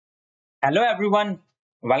Hello everyone,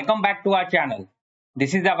 welcome back to our channel.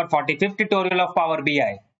 This is our 45th tutorial of Power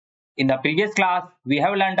BI. In the previous class, we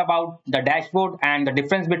have learned about the dashboard and the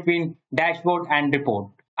difference between dashboard and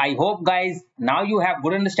report. I hope guys, now you have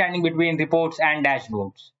good understanding between reports and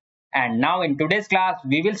dashboards. And now in today's class,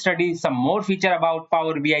 we will study some more feature about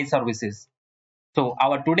Power BI services. So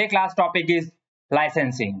our today class topic is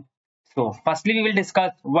licensing. So firstly, we will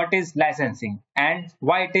discuss what is licensing and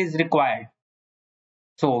why it is required.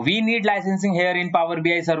 So we need licensing here in Power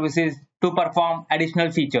BI services to perform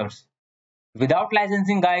additional features. Without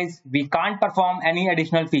licensing guys, we can't perform any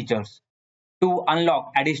additional features. To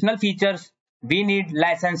unlock additional features, we need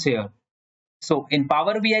license here. So in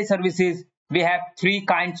Power BI services, we have three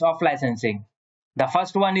kinds of licensing. The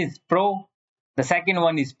first one is Pro, the second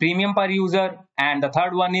one is Premium per user, and the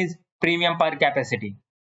third one is Premium per capacity.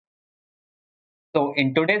 So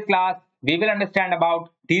in today's class, we will understand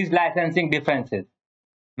about these licensing differences,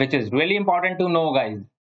 which is really important to know guys.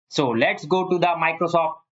 So let's go to the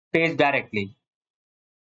Microsoft page directly.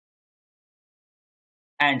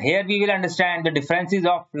 And here we will understand the differences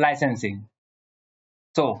of licensing.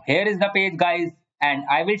 So here is the page guys, and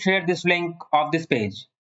I will share this link of this page.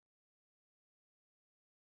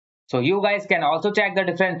 So you guys can also check the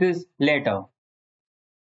differences later.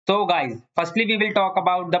 So guys, firstly we will talk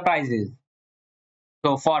about the prices.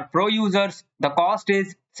 So for Pro users, the cost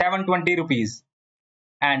is 720 rupees.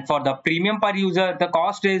 And for the Premium per user, the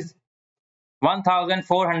cost is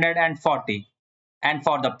 1440. And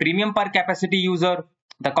for the Premium per capacity user,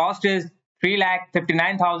 the cost is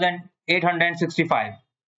 3,59,865.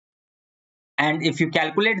 And if you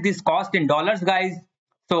calculate this cost in dollars guys,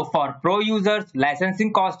 so for Pro users,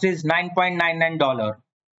 licensing cost is $9.99,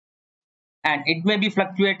 and it may be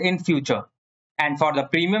fluctuate in future. And for the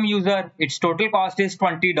Premium user, its total cost is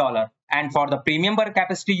 $20, and for the Premium per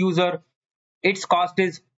capacity user, its cost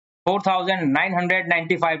is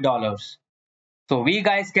 $4,995. So we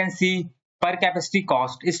guys can see per capacity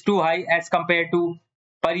cost is too high as compared to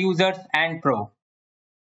per users and Pro.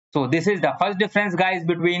 So this is the first difference guys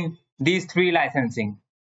between these three licensing.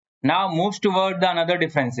 Now moves toward the another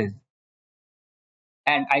differences.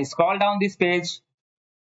 And I scroll down this page.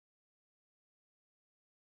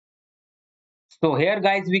 So here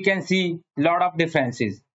guys we can see lot of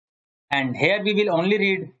differences. And here we will only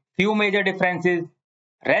read few major differences.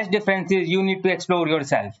 Rest differences you need to explore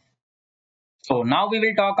yourself. So now we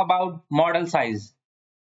will talk about model size.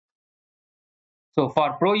 So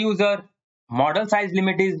for Pro user, model size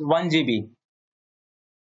limit is 1 GB.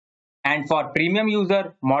 And for Premium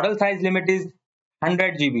user, model size limit is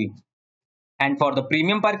 100 GB. And for the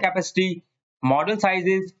Premium per capacity, model size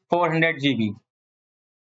is 400 GB.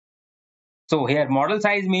 So here model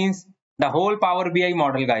size means the whole Power BI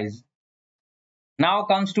model guys. Now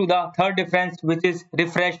comes to the third difference, which is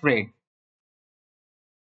refresh rate.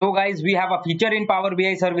 So guys, we have a feature in Power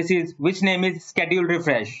BI services which name is schedule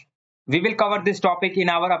refresh. We will cover this topic in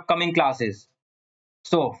our upcoming classes.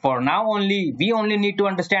 So for now only, we only need to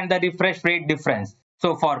understand the refresh rate difference.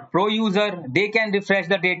 So for Pro user, they can refresh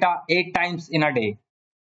the data 8 times in a day.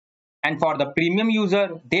 And for the Premium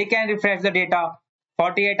user, they can refresh the data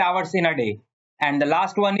 48 hours in a day. And the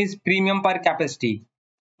last one is Premium per capacity.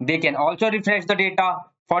 They can also refresh the data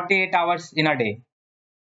 48 hours in a day.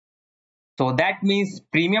 So that means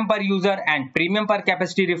Premium per user and Premium per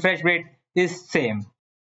capacity refresh rate is same.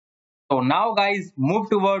 So now guys, move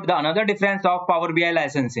toward the another difference of Power BI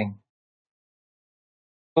licensing.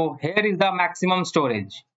 So here is the maximum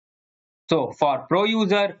storage. So for Pro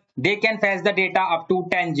user, they can fetch the data up to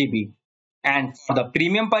 10 GB. And for the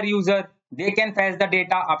Premium per user, they can fetch the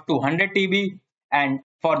data up to 100 TB. And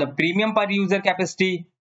for the Premium per user capacity,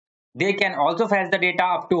 they can also fetch the data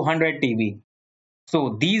up to 100 TB.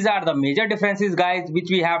 So these are the major differences guys which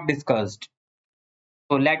we have discussed.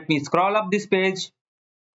 So let me scroll up this page.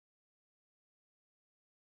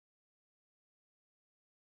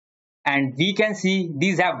 And we can see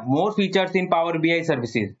these have more features in Power BI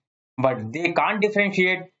services, but they can't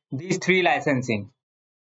differentiate these three licensing,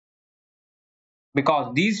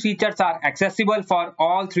 because these features are accessible for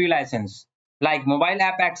all three licenses, like mobile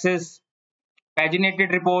app access,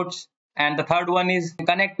 paginated reports, and the third one is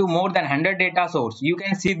connect to more than 100 data source. You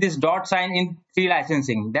can see this dot sign in three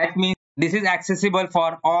licensing. That means this is accessible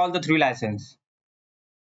for all the three licenses.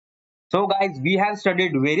 So guys, we have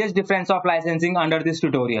studied various difference of licensing under this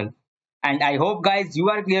tutorial. And I hope guys you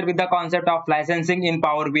are clear with the concept of licensing in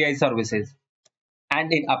Power BI services.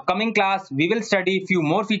 And in upcoming class, we will study few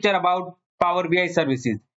more feature about Power BI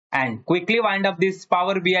services and quickly wind up this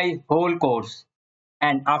Power BI whole course.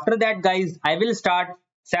 And after that guys, I will start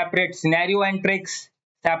separate scenario and tricks,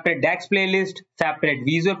 separate DAX playlist, separate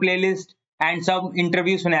visual playlist, and some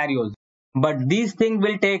interview scenarios. But these things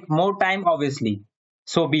will take more time obviously.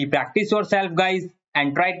 So be practice yourself guys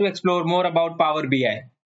and try to explore more about Power BI.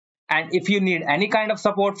 And if you need any kind of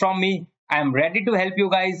support from me, I am ready to help you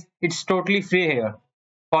guys. It's totally free here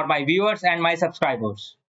for my viewers and my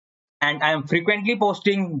subscribers. And I am frequently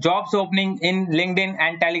posting jobs opening in LinkedIn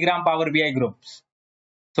and Telegram Power BI groups.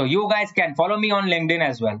 So you guys can follow me on LinkedIn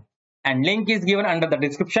as well. And link is given under the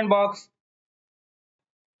description box.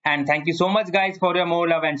 And thank you so much guys for your more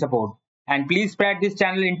love and support. And please spread this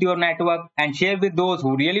channel into your network and share with those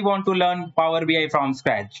who really want to learn Power BI from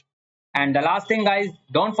scratch. And the last thing guys,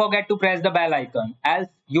 don't forget to press the bell icon else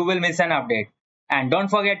you will miss an update. And don't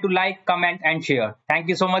forget to like, comment and share. Thank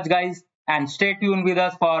you so much guys and stay tuned with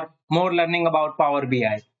us for more learning about Power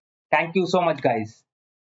BI. Thank you so much guys.